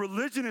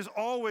 religion is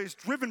always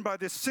driven by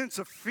this sense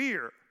of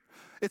fear.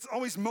 It's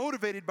always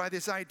motivated by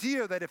this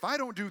idea that if I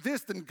don't do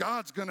this, then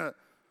God's going to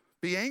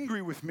be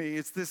angry with me.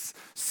 It's this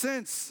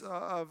sense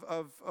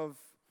of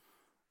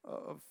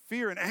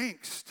fear and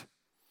angst.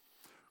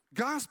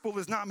 Gospel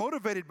is not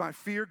motivated by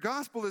fear.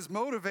 Gospel is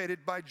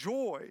motivated by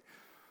joy,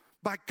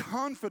 by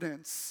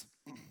confidence.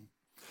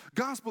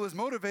 Gospel is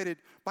motivated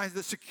by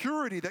the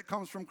security that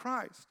comes from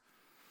Christ.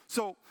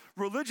 So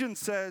religion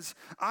says,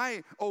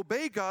 I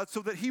obey God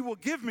so that he will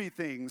give me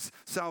things,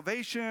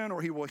 salvation,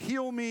 or he will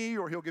heal me,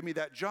 or he'll give me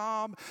that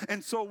job.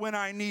 And so when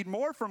I need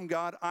more from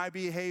God, I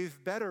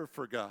behave better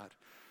for God.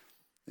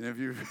 And have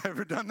you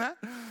ever done that?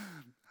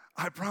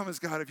 I promise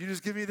God, if you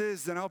just give me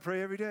this, then I'll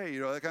pray every day,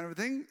 that kind of a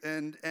thing.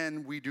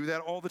 And we do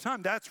that all the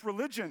time. That's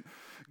religion.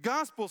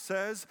 Gospel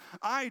says,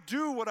 I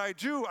do what I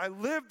do. I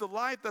live the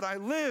life that I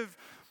live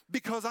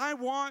because I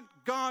want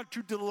God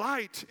to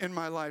delight in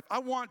my life. I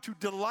want to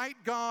delight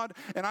God,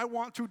 and I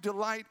want to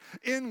delight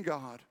in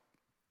God.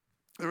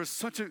 There is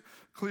such a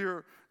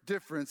clear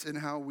difference in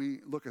how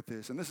we look at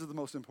this. And this is the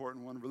most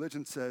important one.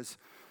 Religion says,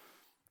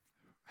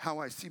 how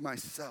I see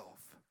myself,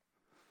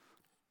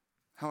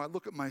 how I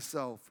look at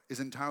myself is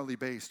entirely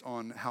based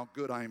on how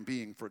good I am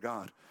being for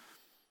God,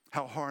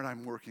 how hard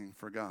I'm working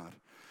for God.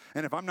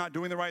 And if I'm not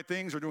doing the right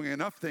things or doing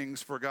enough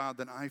things for God,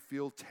 then I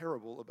feel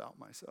terrible about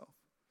myself.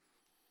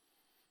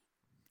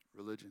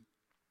 Religion.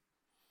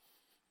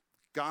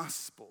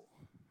 Gospel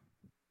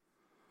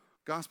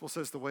Gospel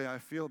says the way I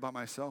feel about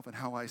myself and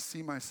how I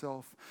see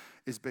myself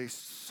is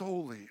based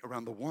solely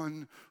around the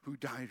one who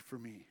died for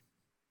me.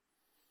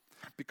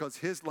 Because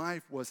his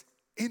life was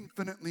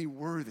infinitely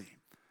worthy.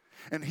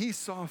 And he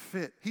saw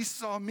fit. He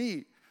saw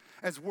me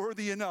as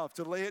worthy enough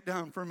to lay it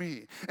down for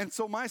me. And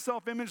so my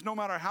self-image, no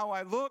matter how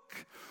I look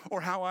or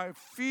how I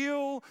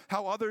feel,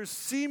 how others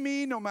see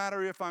me, no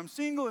matter if I'm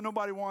single and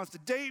nobody wants to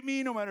date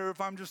me, no matter if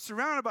I'm just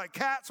surrounded by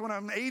cats when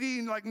I'm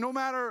 80, like no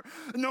matter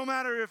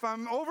if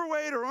I'm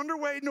overweight or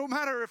underweight, no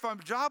matter if I'm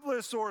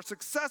jobless or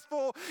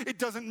successful, it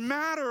doesn't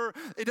matter.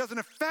 It doesn't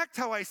affect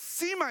how I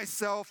see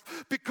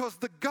myself because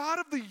the God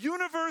of the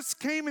universe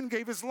came and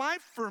gave his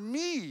life for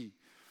me.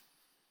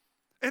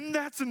 And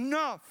that's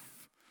enough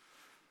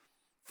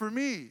for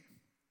me.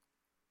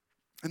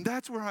 And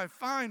that's where I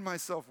find my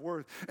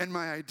self-worth, and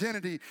my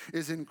identity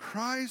is in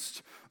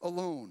Christ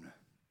alone.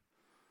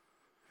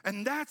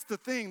 And that's the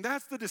thing,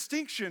 that's the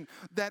distinction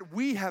that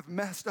we have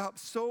messed up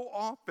so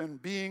often,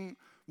 being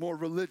more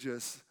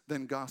religious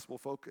than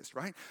gospel-focused,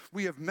 right?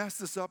 We have messed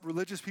this up.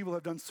 Religious people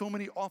have done so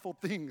many awful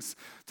things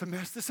to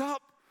mess this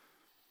up.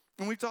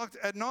 And we talked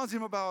ad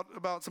nauseum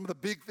about some of the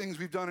big things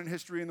we've done in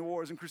history and the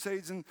wars and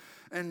crusades and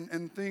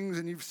things,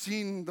 and you've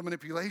seen the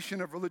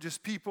manipulation of religious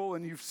people,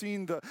 and you've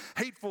seen the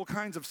hateful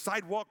kinds of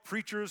sidewalk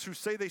preachers who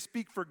say they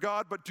speak for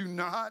God but do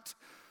not.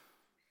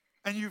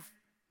 And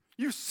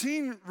you've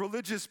seen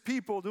religious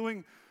people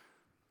doing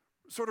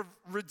sort of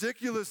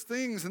ridiculous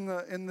things in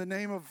the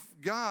name of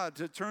God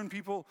to turn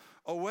people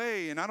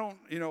away. And I don't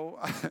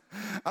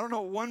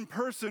know one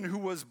person who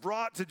was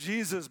brought to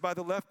Jesus by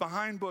the Left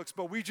Behind books,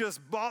 but we just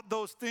bought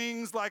those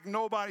things like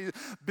nobody's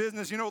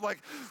business, and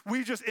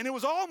it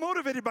was all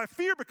motivated by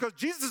fear because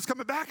Jesus is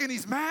coming back and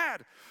he's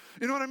mad.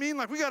 You know what I mean?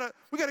 Like we gotta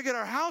get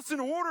our house in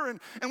order,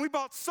 and we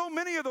bought so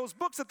many of those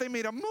books that they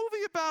made a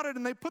movie about it,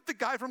 and they put the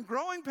guy from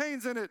Growing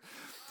Pains in it.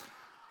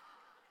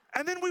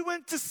 And then we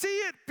went to see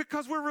it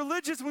because we're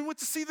religious, and we went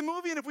to see the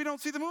movie, and if we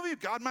don't see the movie,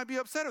 God might be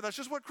upset, or that's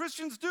just what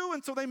Christians do.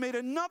 And so they made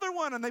another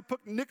one, and they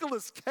put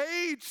Nicolas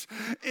Cage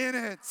in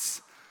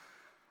it.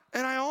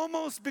 And I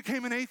almost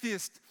became an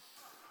atheist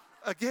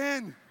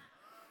again.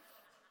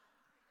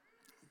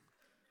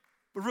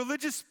 But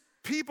religious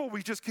people,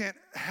 we just can't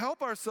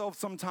help ourselves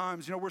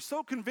sometimes. We're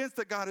so convinced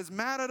that God is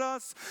mad at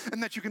us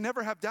and that you can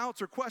never have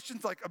doubts or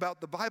questions, like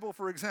about the Bible,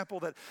 for example,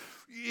 that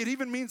it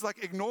even means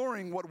like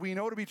ignoring what we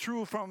know to be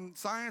true from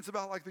science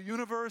about like the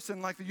universe.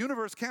 And like the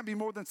universe can't be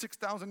more than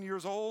 6,000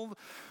 years old,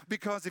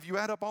 because if you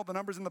add up all the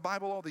numbers in the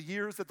Bible, all the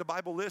years that the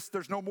Bible lists,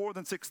 there's no more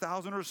than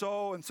 6,000 or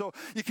so. And so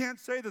you can't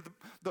say that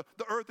the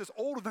earth is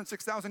older than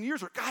 6,000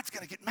 years or God's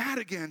going to get mad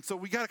again. So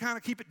we got to kind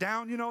of keep it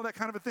down, that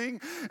kind of a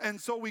thing.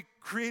 And so we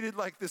created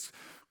like this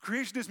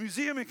Creationist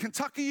Museum in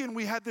Kentucky, and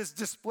we had this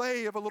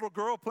display of a little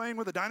girl playing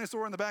with a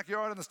dinosaur in the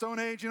backyard in the Stone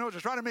Age, just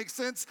trying to make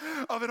sense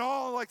of it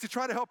all, like to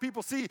try to help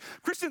people see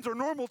Christians are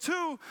normal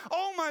too.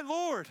 Oh my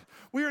Lord,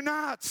 we are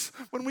not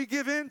when we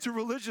give in to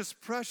religious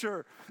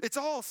pressure. It's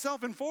all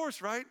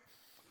self-enforced, right?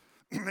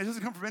 It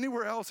doesn't come from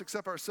anywhere else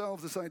except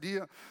ourselves, this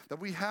idea that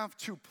we have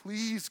to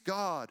please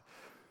God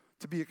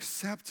to be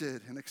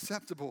accepted and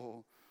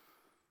acceptable.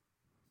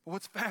 But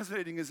what's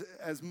fascinating is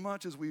as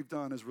much as we've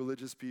done as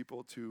religious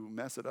people to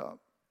mess it up,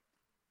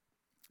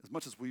 as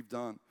much as we've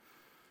done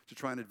to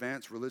try and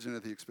advance religion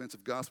at the expense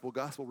of gospel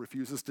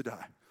refuses to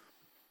die.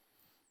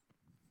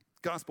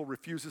 Gospel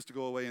refuses to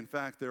go away. In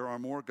fact, there are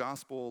more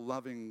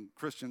gospel-loving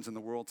Christians in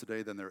the world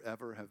today than there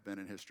ever have been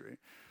in history.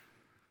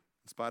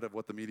 In spite of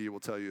what the media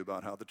will tell you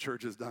about how the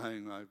church is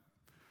dying, I'm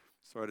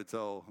sorry to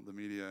tell the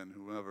media and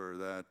whoever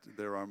that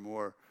there are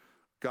more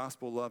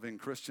gospel-loving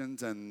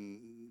Christians, and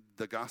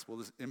the gospel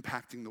is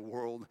impacting the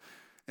world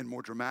in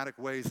more dramatic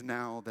ways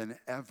now than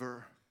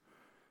ever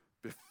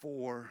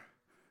before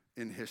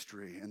in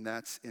history. And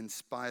that's in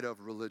spite of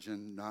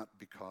religion, not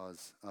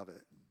because of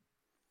it.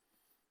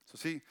 So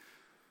see,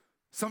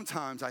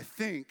 sometimes I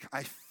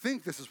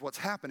think this is what's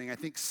happening. I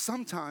think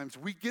sometimes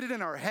we get it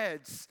in our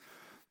heads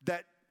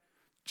that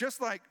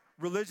just like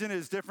religion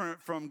is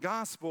different from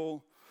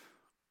gospel,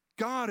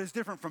 God is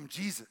different from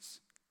Jesus.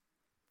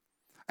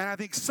 And I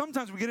think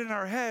sometimes we get it in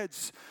our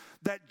heads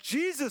that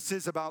Jesus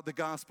is about the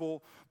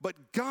gospel, but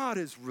God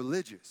is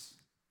religious,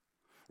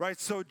 right?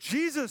 So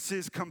Jesus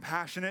is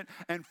compassionate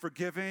and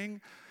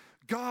forgiving.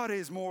 God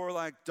is more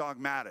like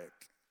dogmatic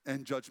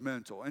and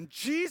judgmental. And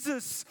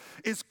Jesus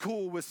is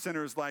cool with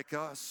sinners like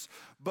us,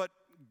 but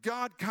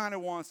God kind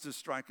of wants to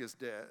strike us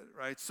dead,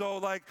 right? So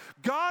like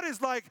God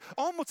is like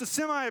almost a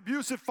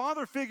semi-abusive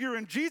father figure,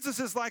 and Jesus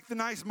is like the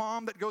nice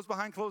mom that goes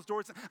behind closed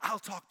doors and I'll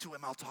talk to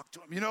him,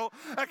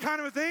 that kind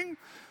of a thing.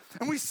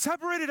 And we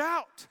separate it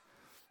out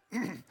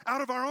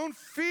of our own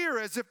fear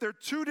as if they're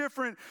two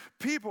different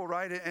people,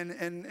 right?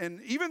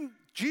 And even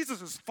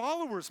Jesus'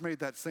 followers made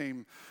that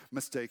same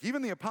mistake.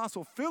 Even the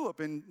Apostle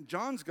Philip in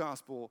John's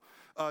Gospel,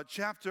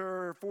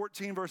 chapter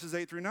 14, verses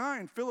 8 through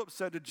 9, Philip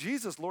said to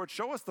Jesus, "Lord,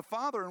 show us the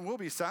Father and we'll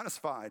be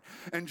satisfied."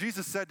 And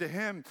Jesus said to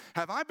him,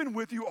 "Have I been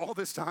with you all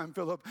this time,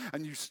 Philip,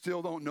 and you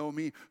still don't know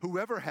me?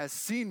 Whoever has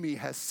seen me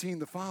has seen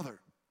the Father."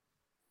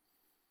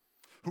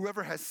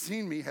 Whoever has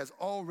seen me has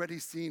already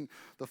seen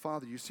the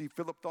Father. You see,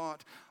 Philip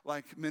thought,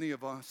 like many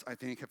of us, I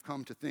think, have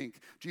come to think,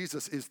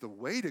 Jesus is the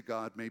way to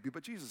God, maybe,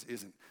 but Jesus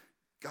isn't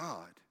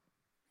God.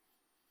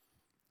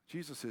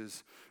 Jesus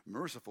is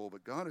merciful,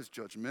 but God is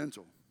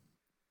judgmental.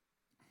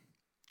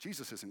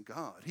 Jesus isn't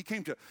God. He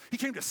came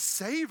to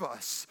save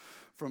us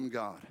from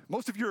God.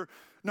 Most of your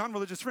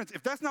non-religious friends,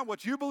 if that's not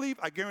what you believe,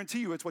 I guarantee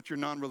you it's what your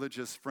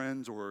non-religious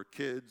friends or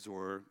kids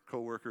or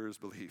coworkers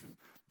believe,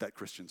 that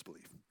Christians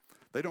believe.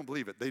 They don't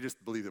believe it. They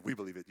just believe that we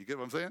believe it. You get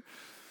what I'm saying?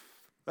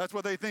 That's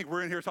what they think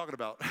we're in here talking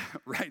about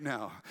right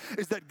now,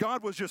 is that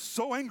God was just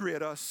so angry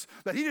at us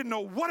that he didn't know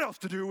what else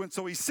to do, and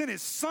so he sent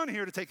his son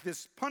here to take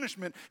this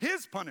punishment,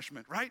 his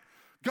punishment, right?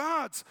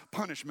 God's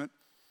punishment,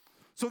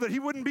 so that he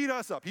wouldn't beat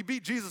us up. He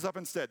beat Jesus up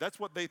instead. That's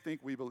what they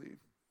think we believe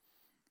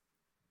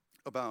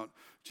about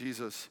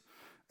Jesus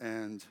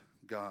and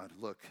God.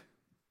 Look,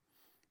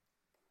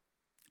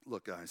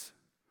 guys,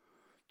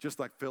 just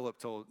like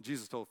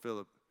Jesus told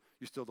Philip,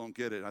 you still don't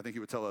get it. I think he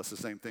would tell us the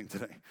same thing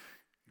today.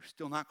 You're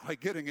still not quite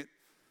getting it.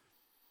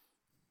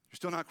 You're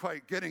still not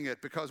quite getting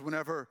it, because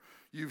whenever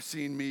you've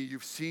seen me,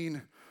 you've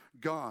seen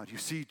God. You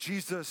see,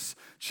 Jesus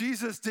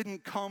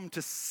didn't come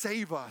to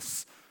save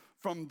us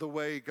from the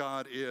way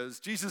God is.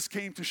 Jesus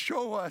came to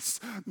show us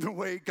the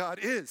way God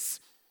is.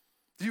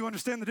 Do you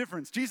understand the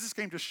difference? Jesus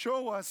came to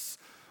show us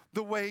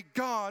the way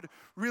God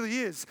really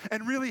is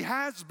and really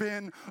has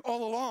been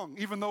all along,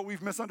 even though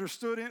we've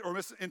misunderstood it or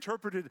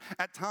misinterpreted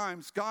at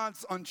times.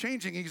 God's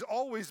unchanging. He's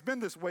always been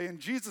this way, and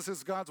Jesus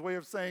is God's way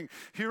of saying,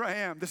 here I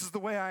am. This is the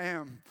way I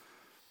am.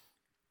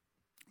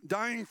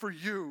 Dying for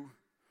you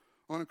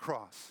on a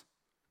cross.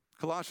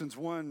 Colossians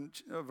 1,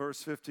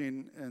 verse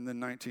 15 and then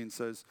 19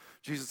 says,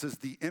 Jesus is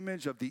the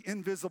image of the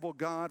invisible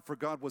God, for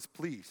God was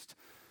pleased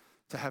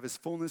to have his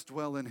fullness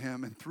dwell in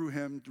him, and through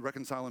him to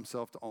reconcile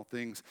himself to all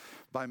things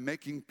by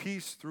making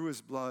peace through his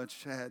blood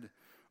shed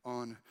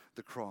on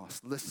the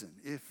cross. Listen,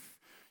 if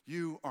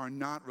you are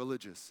not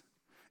religious,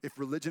 if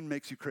religion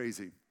makes you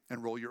crazy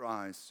and roll your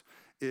eyes,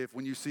 if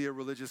when you see a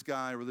religious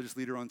guy, a religious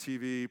leader on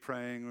TV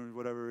praying or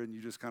whatever, and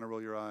you just kind of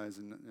roll your eyes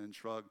and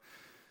shrug,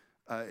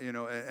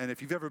 and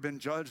if you've ever been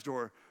judged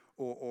or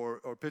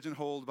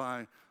pigeonholed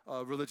by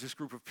a religious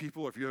group of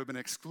people, or if you've ever been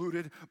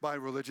excluded by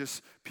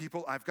religious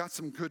people, I've got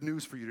some good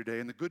news for you today.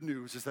 And the good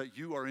news is that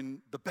you are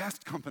in the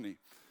best company.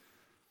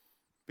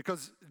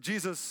 Because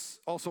Jesus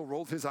also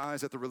rolled his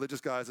eyes at the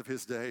religious guys of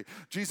his day.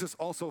 Jesus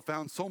also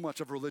found so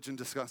much of religion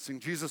disgusting.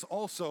 Jesus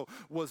also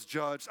was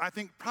judged, I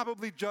think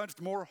probably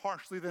judged more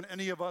harshly than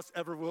any of us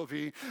ever will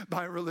be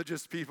by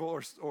religious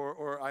people,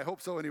 or I hope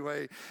so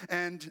anyway.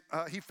 And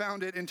he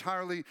found it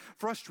entirely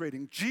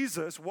frustrating.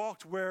 Jesus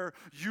walked where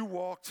you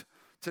walked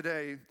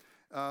today,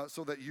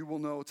 so that you will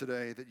know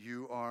today that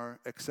you are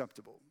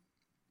acceptable.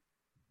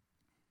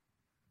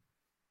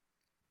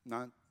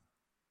 Not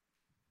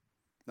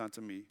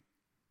to me.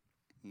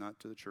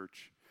 Not to the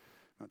church,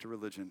 not to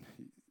religion.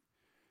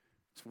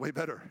 It's way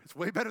better. It's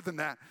way better than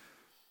that.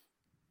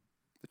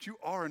 That you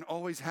are and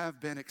always have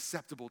been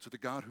acceptable to the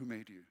God who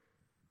made you.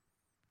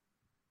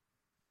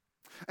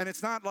 And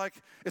it's not like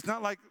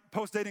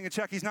post-dating a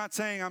check. He's not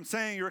saying, I'm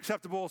saying you're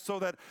acceptable so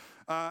that,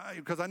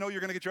 because I know you're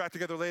going to get your act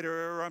together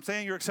later, or I'm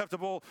saying you're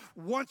acceptable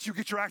once you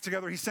get your act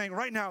together. He's saying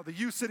right now, the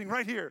you sitting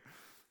right here,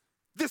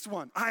 this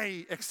one,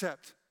 I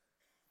accept.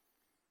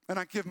 And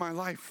I give my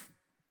life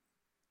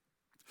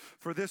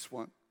for this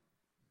one,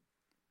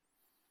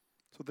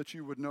 so that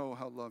you would know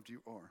how loved you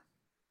are,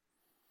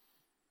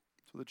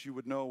 so that you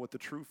would know what the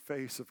true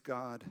face of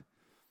God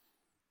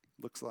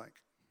looks like.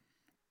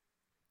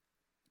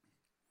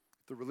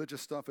 If the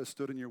religious stuff has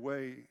stood in your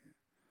way,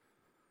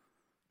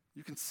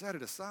 you can set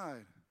it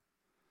aside.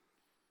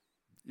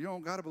 You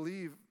don't got to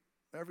believe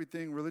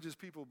everything religious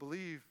people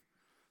believe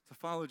to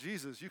follow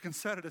Jesus. You can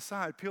set it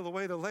aside, peel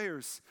away the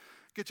layers,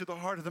 get to the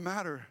heart of the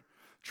matter.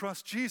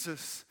 Trust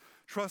Jesus.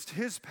 Trust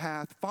his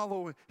path,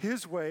 follow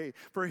his way,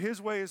 for his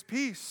way is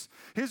peace,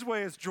 his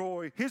way is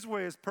joy, his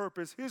way is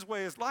purpose, his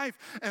way is life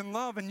and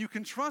love, and you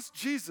can trust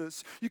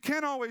Jesus. You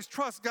can't always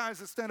trust guys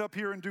that stand up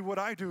here and do what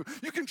I do.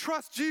 You can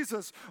trust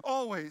Jesus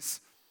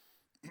always,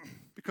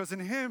 because in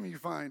him you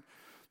find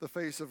the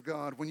face of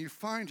God. When you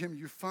find him,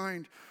 you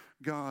find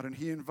God, and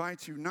he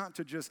invites you not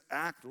to just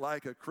act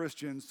like a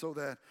Christian so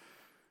that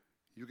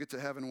you get to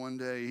heaven one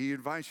day. He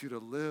invites you to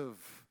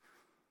live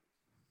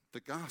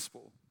the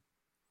gospel.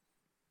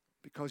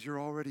 Because you're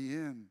already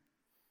in.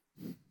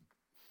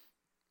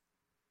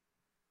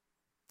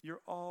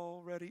 You're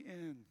already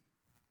in.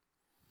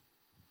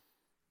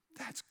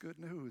 That's good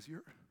news.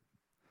 Your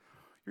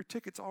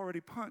ticket's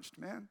already punched,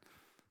 man.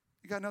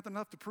 You got nothing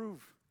left to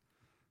prove.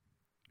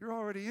 You're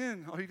already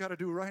in. All you got to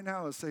do right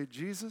now is say,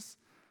 Jesus,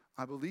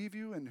 I believe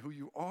you and who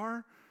you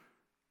are,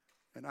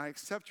 and I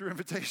accept your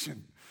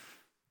invitation.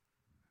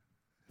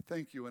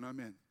 Thank you, and I'm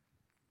in.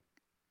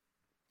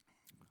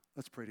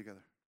 Let's pray together.